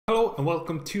Hello and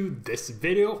welcome to this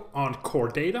video on core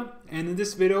data, and in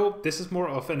this video this is more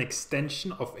of an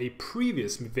extension of a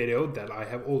previous video that I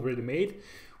have already made,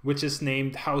 which is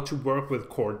named how to work with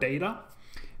core data.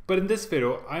 But in this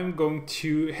video I'm going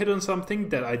to hit on something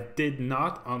that I did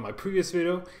not on my previous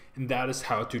video, and that is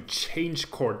how to change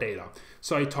core data.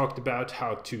 So I talked about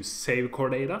how to save core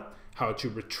data, how to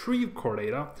retrieve core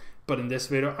data, but in this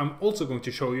video I'm also going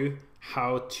to show you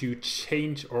how to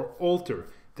change or alter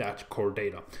that core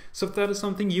data. So if that is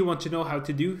something you want to know how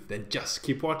to do, then just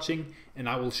keep watching and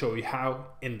I will show you how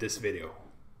in this video.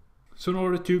 So in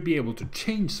order to be able to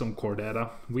change some core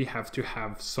data, we have to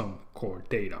have some core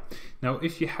data. Now,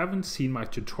 if you haven't seen my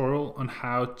tutorial on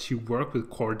how to work with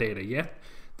core data yet,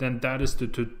 then that is the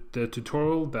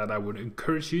tutorial that I would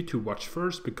encourage you to watch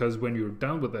first, because when you're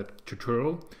done with that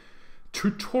tutorial,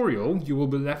 you will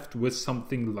be left with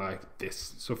something like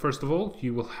this. So first of all,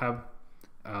 you will have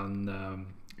an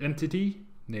entity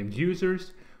named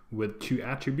users with two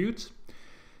attributes.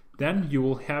 Then you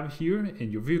will have here in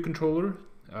your view controller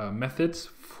methods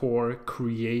for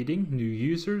creating new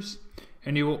users,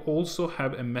 and you will also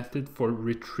have a method for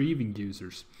retrieving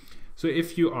users. So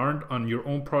if you aren't on your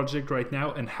own project right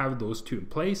now and have those two in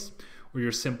place, or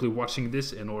you're simply watching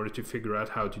this in order to figure out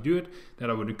how to do it, then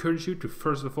I would encourage you to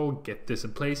first of all get this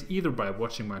in place, either by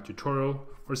watching my tutorial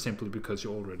or simply because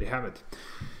you already have it.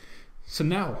 So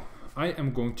now I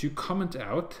am going to comment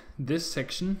out this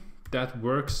section that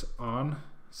works on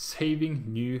saving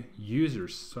new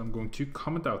users. So I'm going to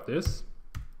comment out this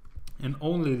and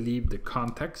only leave the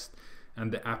context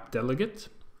and the app delegate.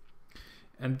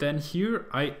 And then here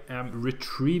I am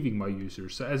retrieving my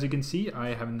users. So as you can see,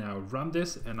 I have now run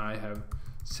this and I have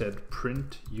said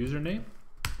print username.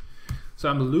 So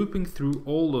I'm looping through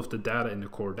all of the data in the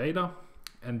core data,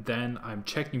 and then I'm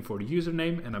checking for the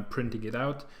username and I'm printing it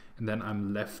out, and then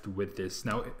I'm left with this.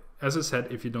 Now, as I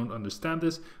said, if you don't understand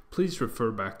this, please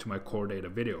refer back to my core data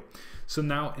video. So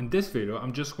now in this video,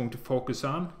 I'm just going to focus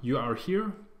on, you are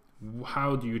here,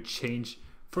 how do you change,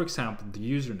 for example, the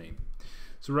username?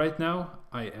 So right now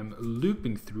I am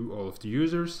looping through all of the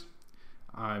users.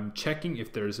 I'm checking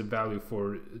if there is a value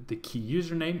for the key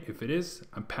username. If it is,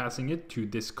 I'm passing it to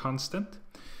this constant,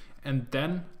 and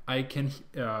then I can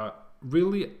and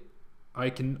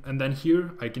then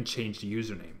here I can change the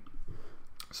username.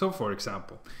 So for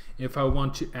example, if I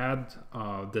want to add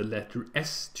the letter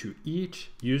S to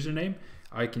each username,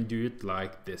 I can do it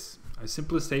like this. I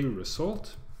simply say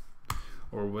result,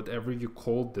 or whatever you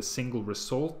call the single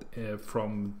result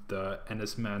from the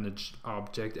NS managed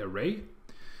object array.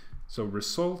 So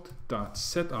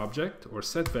result.setObject or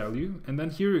set value, and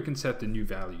then here you can set the new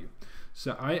value.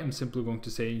 So I am simply going to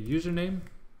say username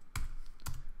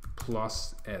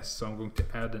plus S. So I'm going to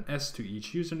add an S to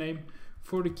each username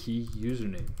for the key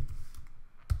username.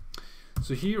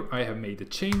 So here I have made a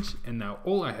change, and now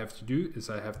all I have to do is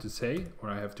I have to say, or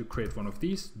I have to create one of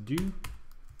these, do,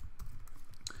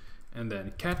 and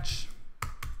then catch.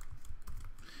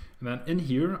 And then in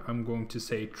here I'm going to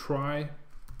say try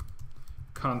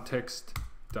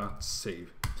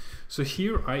context.save. So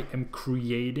here I am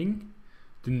creating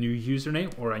the new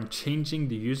username, or I'm changing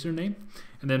the username,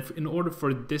 and then in order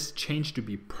for this change to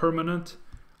be permanent,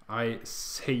 I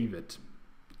save it.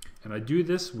 And I do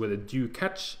this with a do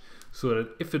catch, so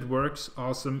that if it works,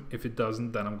 awesome. If it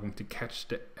doesn't, then I'm going to catch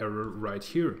the error right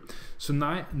here. So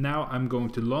now I'm going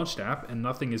to launch the app, and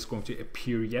nothing is going to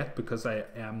appear yet because I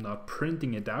am not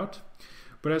printing it out.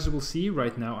 But as you will see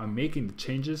right now, I'm making the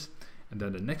changes, and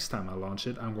then the next time I launch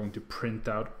it, I'm going to print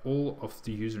out all of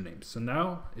the usernames. So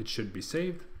now it should be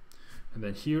saved. And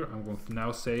then here I'm going to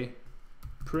now say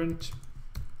print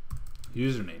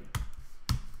username.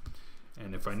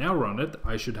 And if I now run it,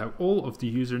 I should have all of the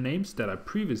usernames that I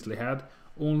previously had,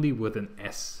 only with an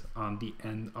S on the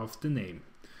end of the name.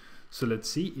 So let's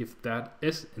see if that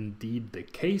is indeed the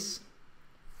case.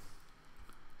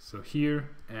 So here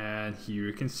and here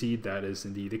you can see that is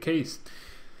indeed the case.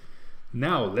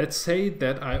 Now let's say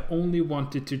that I only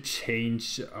wanted to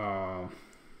change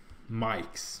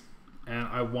Mike's, and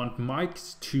I want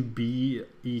Mike's to be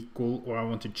equal, or I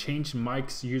want to change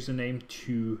Mike's username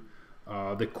to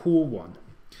the cool one.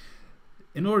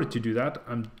 In order to do that,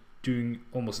 I'm doing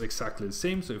almost exactly the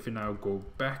same. So if we now go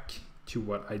back to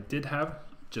what I did have,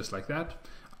 just like that,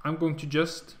 I'm going to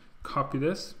just copy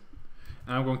this,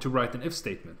 and I'm going to write an if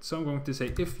statement. So I'm going to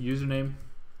say if username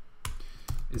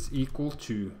is equal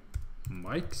to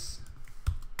Mike's,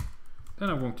 then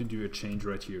I'm going to do a change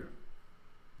right here,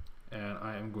 and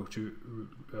I am going to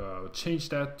change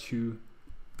that to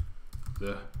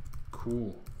the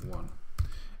cool one.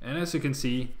 And as you can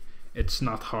see, it's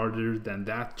not harder than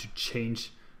that to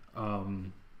change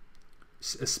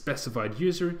a specified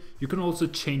user. You can also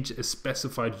change a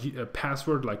specified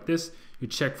password like this. You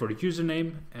check for the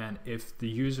username, and if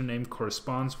the username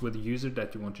corresponds with the user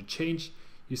that you want to change,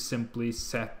 you simply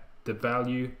set the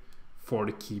value for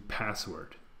the key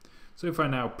password. So if I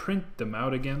now print them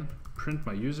out again, print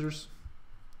my users,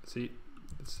 see,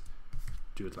 let's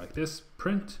do it like this,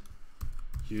 print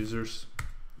users,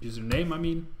 username I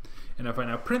mean, and if I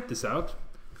now print this out,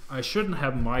 I shouldn't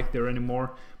have Mike there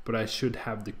anymore, but I should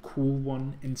have the cool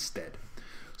one instead.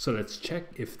 So let's check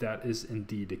if that is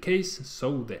indeed the case.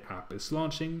 So the app is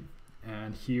launching,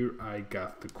 and here I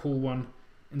got the cool one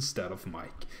instead of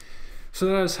Mike. So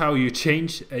that is how you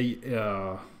change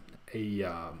an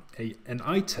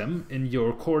item in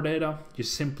your core data. You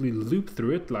simply loop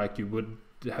through it like you would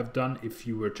have done if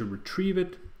you were to retrieve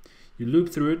it. You loop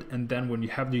through it, and then when you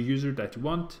have the user that you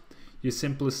want, you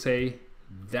simply say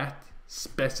that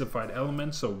specified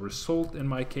element, so result in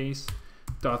my case,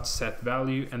 dot set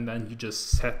value, and then you just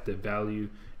set the value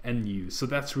and use. So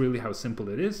that's really how simple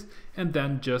it is. And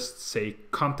then just say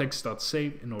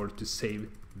context.save in order to save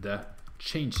the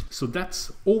change. So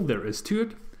that's all there is to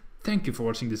it. Thank you for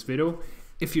watching this video.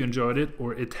 If you enjoyed it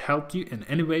or it helped you in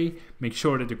any way, make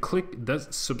sure that you click the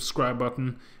subscribe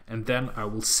button, and then I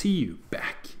will see you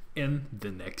back in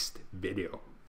the next video.